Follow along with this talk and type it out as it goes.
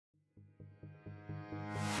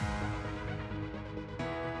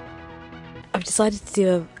I've decided to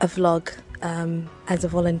do a vlog as a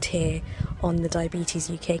volunteer on the Diabetes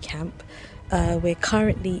UK camp. We're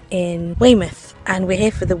currently in Weymouth and we're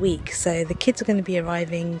here for the week, so the kids are going to be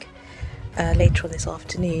arriving later on this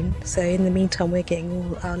afternoon. So in the meantime we're getting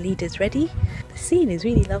all our leaders ready. The scene is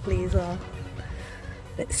really lovely as well.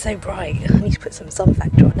 It's so bright. I need to put some sun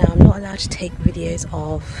factor on. Now I'm not allowed to take videos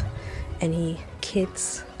of any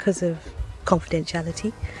kids because of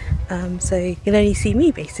confidentiality, so you'll only see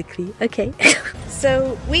me basically. Okay.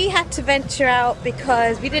 So we had to venture out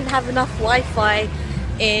because we didn't have enough Wi-Fi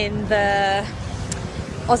in the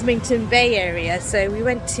Osmington Bay area, so we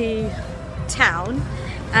went to town,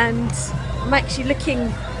 and I'm actually looking,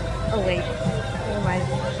 oh wait, where am I?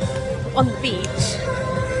 On the beach,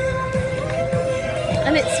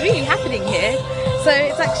 and it's really happening here, so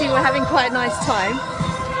it's actually, we're having quite a nice time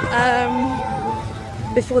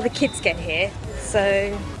before the kids get here, so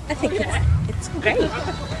I think it's great.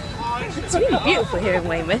 It's really beautiful here in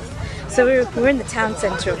Weymouth. So we're in the town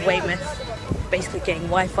centre of Weymouth, basically getting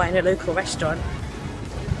Wi-Fi in a local restaurant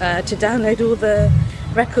to download all the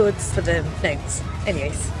records for the notes.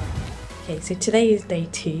 Anyways, okay, so today is day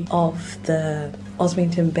 2 of the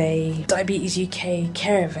Osmington Bay Diabetes UK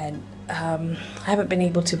care event. I haven't been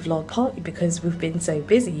able to vlog, partly because we've been so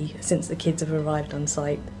busy since the kids have arrived on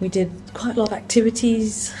site. We did quite a lot of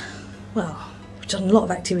activities. Well, we've done a lot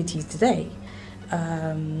of activities today.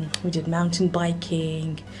 We did mountain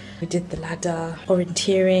biking, we did the ladder,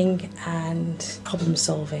 orienteering and problem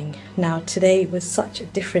solving. Now today was such a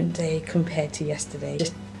different day compared to yesterday.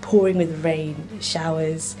 Just pouring with rain,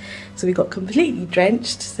 showers, so we got completely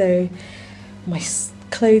drenched, so my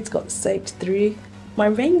clothes got soaked through. My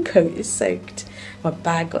raincoat is soaked, my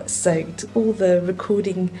bag got soaked, all the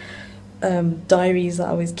recording diaries that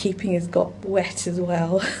I was keeping has got wet as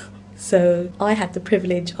well. So I had the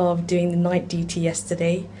privilege of doing the night duty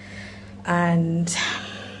yesterday, and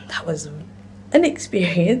that was an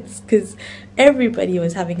experience because everybody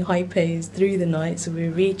was having hypos through the night, so we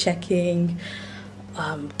were rechecking,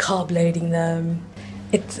 carb loading them.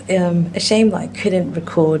 It's a shame that I couldn't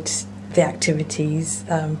record the activities,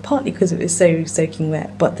 partly because it was so soaking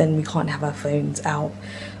wet, but then we can't have our phones out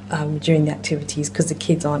during the activities because the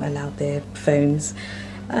kids aren't allowed their phones,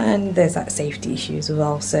 and there's that safety issue as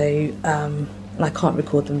well, so I can't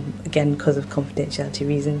record them again because of confidentiality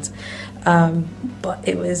reasons, but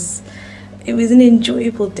it was an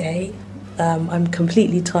enjoyable day. I'm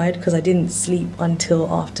completely tired because I didn't sleep until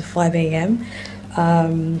after 5 AM,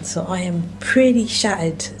 so I am pretty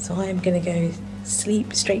shattered, so I am going to go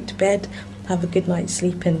sleep straight to bed, have a good night's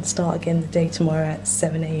sleep and start again the day tomorrow at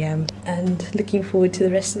 7 AM, and looking forward to the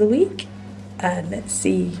rest of the week, and let's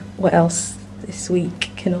see what else this week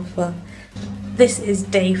can offer. This is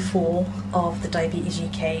day 4 of the Diabetes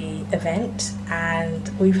UK event, and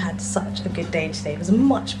we've had such a good day today. It was a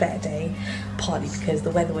much better day, partly because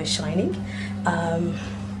the weather was shining.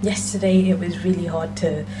 Yesterday it was really hard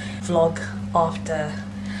to vlog after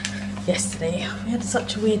yesterday. We had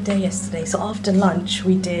such a weird day yesterday. So after lunch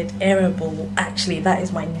we did aeroball. Actually, that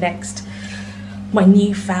is my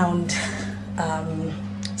newfound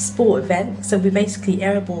sport event. So we basically,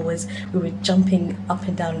 aeroball was, we were jumping up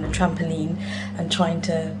and down on a trampoline and trying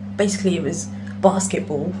to, basically it was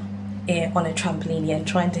basketball on a trampoline and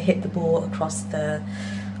trying to hit the ball across the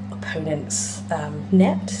opponent's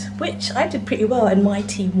net, which I did pretty well, and my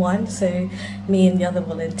team won. So me and the other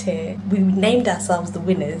volunteer, we named ourselves the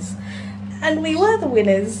winners, and we were the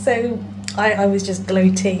winners. So I was just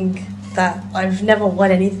gloating that I've never won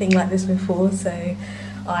anything like this before, so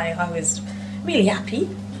I was really happy.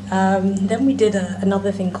 Then we did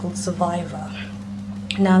another thing called Survivor.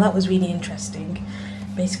 Now that was really interesting,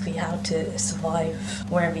 basically how to survive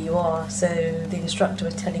wherever you are. So the instructor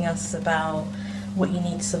was telling us about what you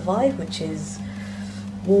need to survive, which is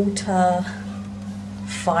water,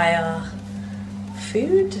 fire,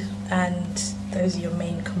 food, and those are your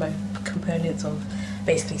main components of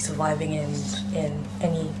basically surviving in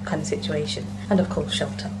any kind of situation, and of course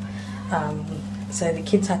shelter. So the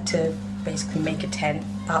kids had to basically make a tent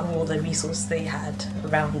out of all the resources they had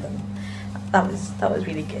around them. That was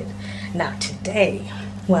really good. Now today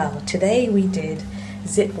we did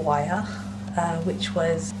zip wire, which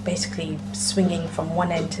was basically swinging from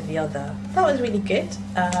one end to the other. That was really good.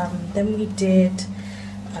 Then we did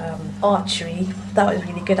archery. That was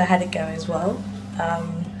really good. I had a go as well.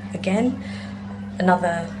 Again,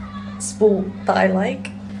 another sport that I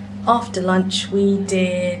like. After lunch we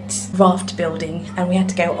did raft building, and we had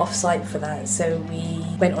to go off-site for that, so we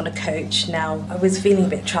went on a coach. Now I was feeling a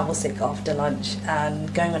bit travel sick after lunch,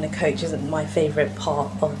 and going on a coach isn't my favourite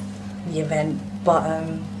part of the event, but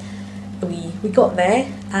we got there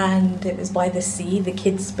and it was by the sea. The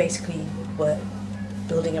kids basically were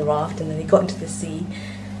building a raft and then they got into the sea,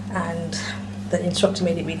 and the instructor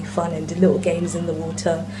made it really fun and did little games in the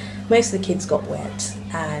water. Most of the kids got wet,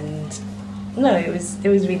 and no, it was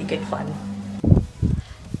really good fun.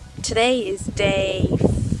 Today is day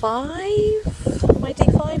 5, my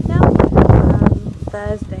day 5 now,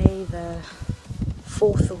 Thursday the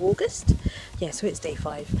 4th of August. Yeah, so it's day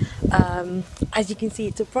 5. As you can see,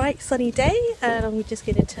 it's a bright sunny day, and we're just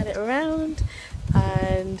going to turn it around,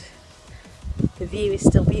 and the view is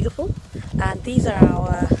still beautiful. And these are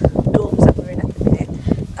our dorms that we're in at the minute.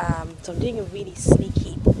 So I'm doing a really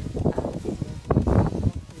sneaky video of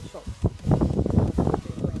the shop.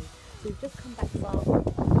 So we've just come back from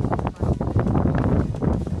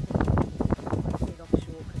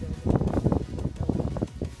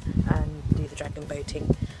and do the dragon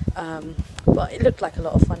boating. But it looked like a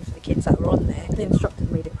lot of fun for the kids that were on there. The instructors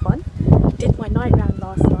made it fun. Did my night round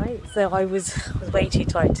last night, so I was way too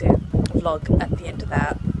tired to vlog at the end of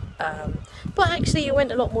that. But actually it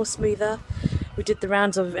went a lot more smoother. We did the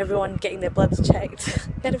rounds of everyone getting their bloods checked.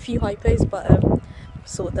 We had a few hypos, but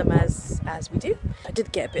sort them as we do. I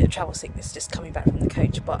did get a bit of travel sickness just coming back from the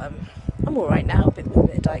coach, but I'm alright now, with a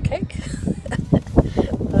bit of Diet Coke.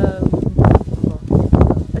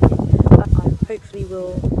 I hopefully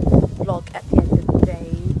will vlog at the end of the day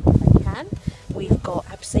if I can. We've got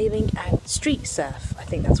abseiling and street surf, I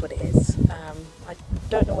think that's what it is. I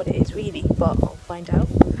don't know what it is really, but I'll find out.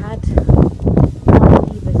 I've had one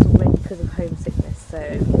leave us already because of homesickness,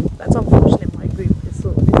 so that's unfortunate. My group is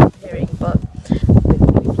sort of disappearing, but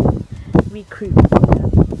hopefully we can recruit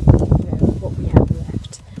what we have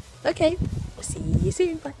left. Okay, see you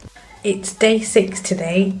soon, bye. It's day 6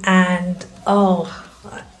 today, and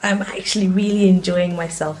I'm actually really enjoying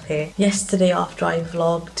myself here. Yesterday after I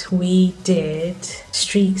vlogged, we did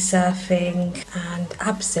street surfing and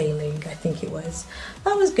abseiling, I think it was.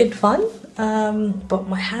 That was good fun, but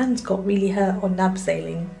my hands got really hurt on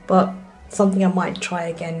abseiling, but something I might try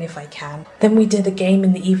again if I can. Then we did a game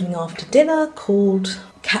in the evening after dinner called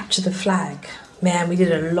Capture the Flag. Man, we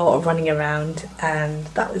did a lot of running around, and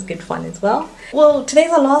that was good fun as well. Well, today's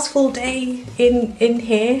our last full day in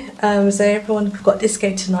here, so everyone, we've got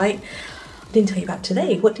disco tonight. I didn't tell you about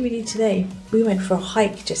today. What did we do today? We went for a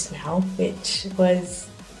hike just now, which was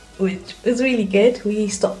really good. We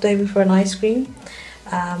stopped over for an ice cream,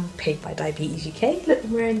 paid by Diabetes UK. Look,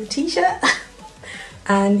 I'm wearing the t-shirt.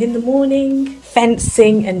 And in the morning,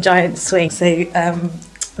 fencing and giant swing. So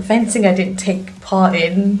fencing I didn't take part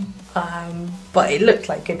in, but it looked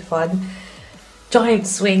like good fun. Giant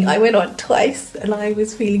swing I went on twice and I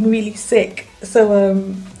was feeling really sick,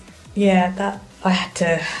 so yeah, that I had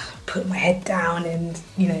to put my head down and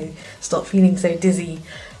stop feeling so dizzy.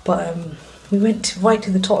 But we went right to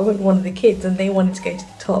the top. I went with one of the kids and they wanted to go to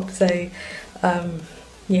the top, so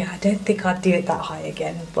yeah, I don't think I'd do it that high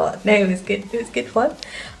again, but no, it was good. It was good fun.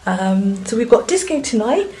 So we've got disco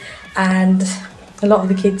tonight, and a lot of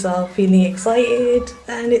the kids are feeling excited,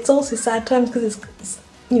 and it's also sad times because it's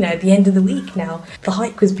the end of the week now. The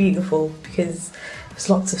hike was beautiful because there's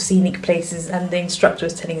lots of scenic places, and the instructor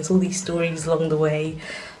was telling us all these stories along the way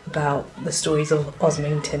about the stories of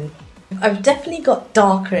Osmington. I've definitely got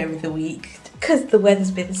darker over the week because the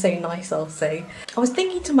weather's been so nice also. I was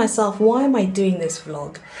thinking to myself, why am I doing this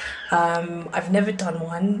vlog? I've never done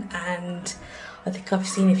one, and I think I've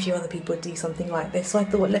seen a few other people do something like this, so I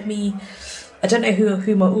thought I don't know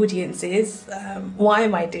who my audience is. Why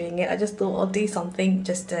am I doing it? I just thought I'll do something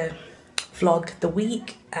just to vlog the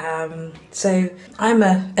week. So I'm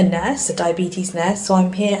a nurse, a diabetes nurse, so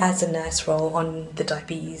I'm here as a nurse role on the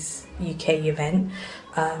Diabetes UK event.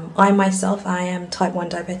 I am type 1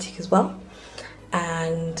 diabetic as well,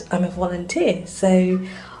 and I'm a volunteer, so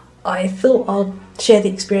I thought I'll share the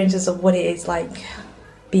experiences of what it is like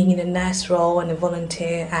being in a nurse role and a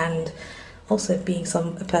volunteer, and also being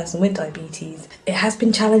a person with diabetes. It has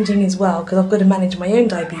been challenging as well because I've got to manage my own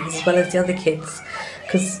diabetes as well as the other kids,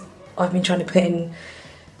 because I've been trying to put in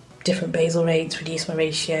different basal rates, reduce my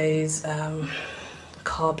ratios,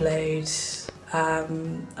 carb loads,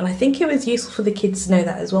 and I think it was useful for the kids to know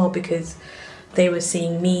that as well, because they were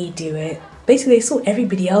seeing me do it. Basically, they saw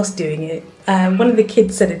everybody else doing it. One of the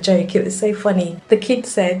kids said a joke, it was so funny. The kid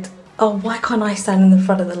said, "Oh, why can't I stand in the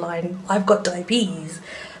front of the line? I've got diabetes.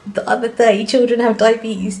 The other 30 children have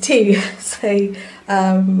diabetes too." So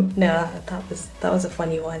no, that was a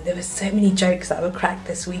funny one. There were so many jokes that were cracked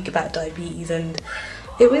this week about diabetes, and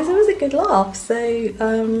it was a good laugh. So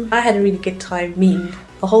I had a really good time meeting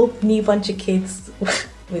a whole new bunch of kids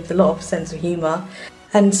with a lot of sense of humour.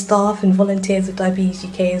 and staff and volunteers of Diabetes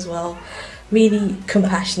UK as well. Really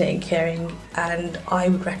compassionate and caring, and I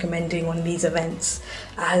would recommend doing one of these events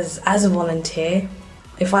as a volunteer.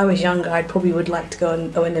 If I was younger, I probably would like to go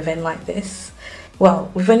on an event like this.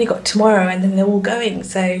 Well, we've only got tomorrow and then they're all going,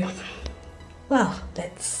 so, well,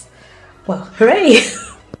 hooray!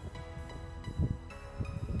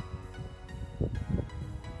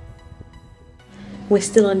 We're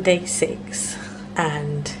still on day 6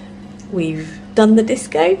 and we've done the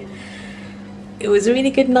disco. It was a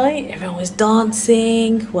really good night, everyone was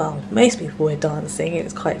dancing, well, most people were dancing. It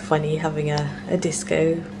was quite funny having a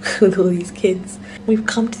disco with all these kids. We've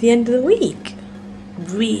come to the end of the week,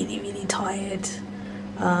 really tired.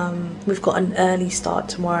 We've got an early start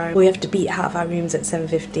tomorrow. We have to be out of our rooms at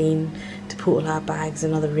 7:15 to put all our bags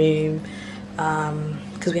in another room,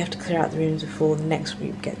 because we have to clear out the rooms before the next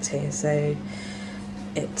group gets here, so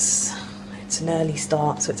it's an early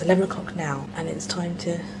start. So it's 11 o'clock now and it's time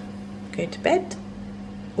to go to bed.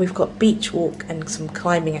 We've got beach walk and some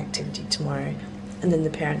climbing activity tomorrow, and then the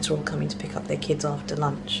parents are all coming to pick up their kids after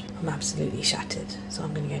lunch. I'm absolutely shattered, so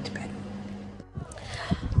I'm going to go to bed.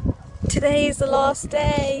 Today is the last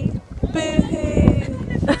day, boo-hoo!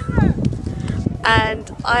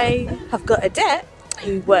 And I have got Adette,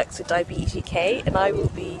 who works with Diabetes UK, and I will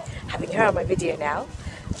be having her on my video now.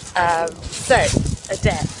 So,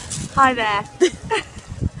 Adette. Hi there.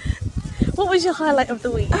 What was your highlight of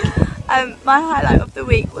the week? My highlight of the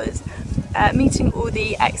week was meeting all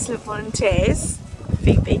the excellent volunteers,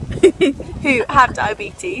 Phoebe, who have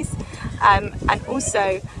diabetes, and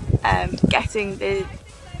also getting the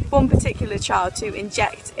one particular child to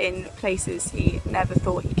inject in places he never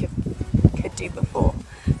thought he could do before.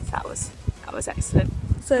 So that was excellent.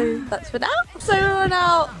 So that's for now. So we're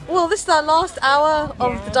now, well, this is our last hour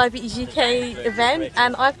of the Diabetes UK event,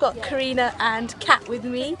 and I've got Karina and Kat with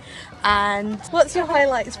me. And what's your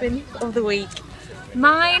highlights been of the week?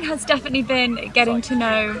 Mine has definitely been getting to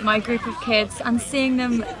know my group of kids and seeing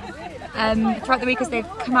them throughout the week as they've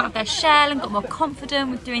come out of their shell and got more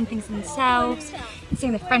confident with doing things themselves,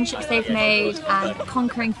 seeing the friendships they've made and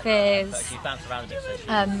conquering fears,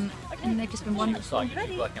 and they've just been wonderful.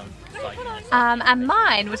 And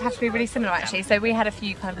mine would have to be really similar actually. So we had a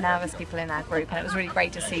few kind of nervous people in our group, and it was really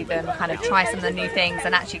great to see them kind of try some of the new things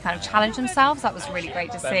and actually kind of challenge themselves. That was really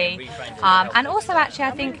great to see. And also actually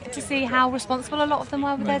I think to see how responsible a lot of them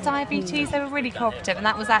were with their diabetes. They were really cooperative, and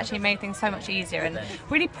that was actually made things so much easier, and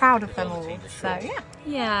really proud of them all. So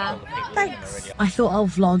yeah. Thanks. I thought I'll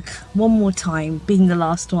vlog one more time, being the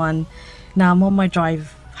last one. Now I'm on my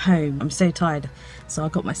drive home. I'm so tired, so I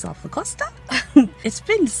got myself a Costa. It's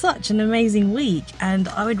been such an amazing week, and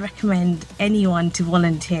I would recommend anyone to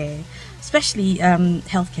volunteer, especially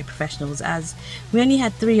healthcare professionals, as we only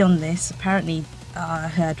had 3 on this. Apparently I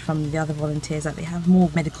heard from the other volunteers that they have more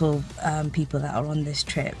medical people that are on this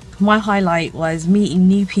trip. My highlight was meeting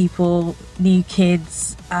new people, new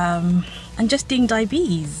kids, and just doing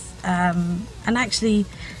diabetes. And actually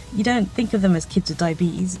you don't think of them as kids with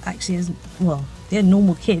diabetes, actually as, well, they're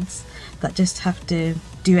normal kids that just have to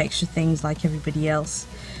do extra things like everybody else.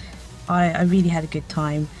 I really had a good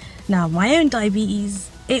time. Now my own diabetes,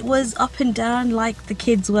 it was up and down like the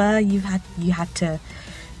kids were. You had to,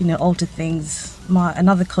 you know, alter things.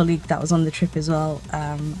 Another colleague that was on the trip as well,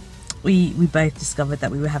 we both discovered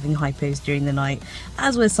that we were having hypos during the night,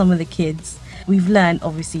 as were some of the kids. We've learned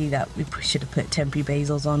obviously that we should have put temporary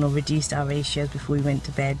basals on or reduced our ratios before we went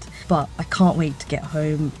to bed, but I can't wait to get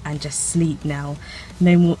home and just sleep now.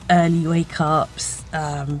 No more early wake ups,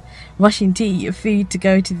 rushing to eat your food to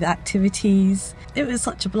go to the activities. It was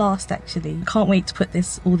such a blast actually. Can't wait to put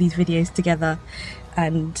all these videos together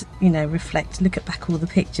and, you know, reflect, look back all the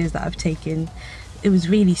pictures that I've taken. It was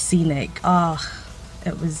really scenic.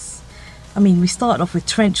 It was, I mean, we started off with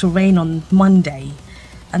torrential rain on Monday,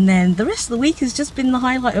 and then the rest of the week has just been the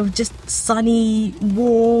highlight of just sunny,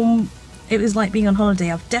 warm. It was like being on holiday.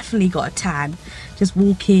 I've definitely got a tan, just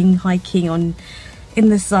walking, hiking in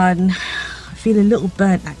the sun. I feel a little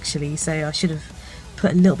burnt actually, so I should have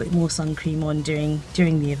put a little bit more sun cream on during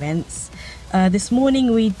the events. This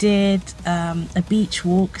morning we did a beach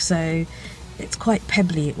walk, so it's quite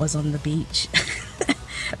pebbly, it was on the beach.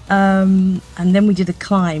 And then we did a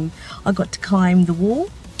climb. I got to climb the wall.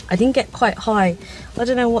 I didn't get quite high. I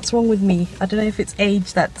don't know what's wrong with me. I don't know if it's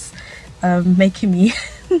age that's making me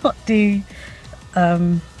not go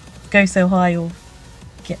so high or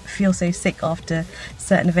feel so sick after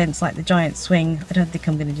certain events like the giant swing. I don't think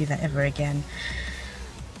I'm going to do that ever again.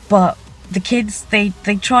 But the kids, they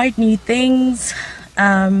tried new things,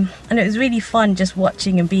 and it was really fun just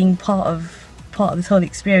watching and being part of this whole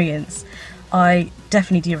experience. I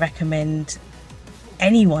definitely do recommend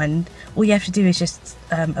anyone. All you have to do is just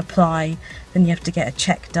apply, then you have to get a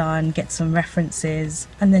check done, get some references,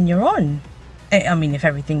 and then you're on. I mean, if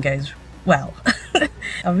everything goes well.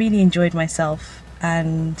 I really enjoyed myself,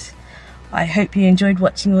 and I hope you enjoyed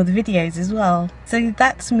watching all the videos as well. So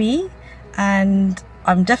that's me, and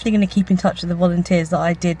I'm definitely going to keep in touch with the volunteers that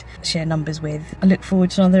I did share numbers with. I look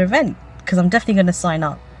forward to another event, because I'm definitely going to sign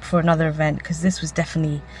up for another event, because this was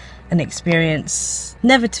definitely an experience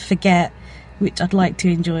never to forget, which I'd like to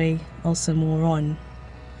enjoy also more on.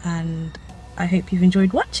 And I hope you've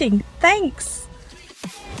enjoyed watching. Thanks!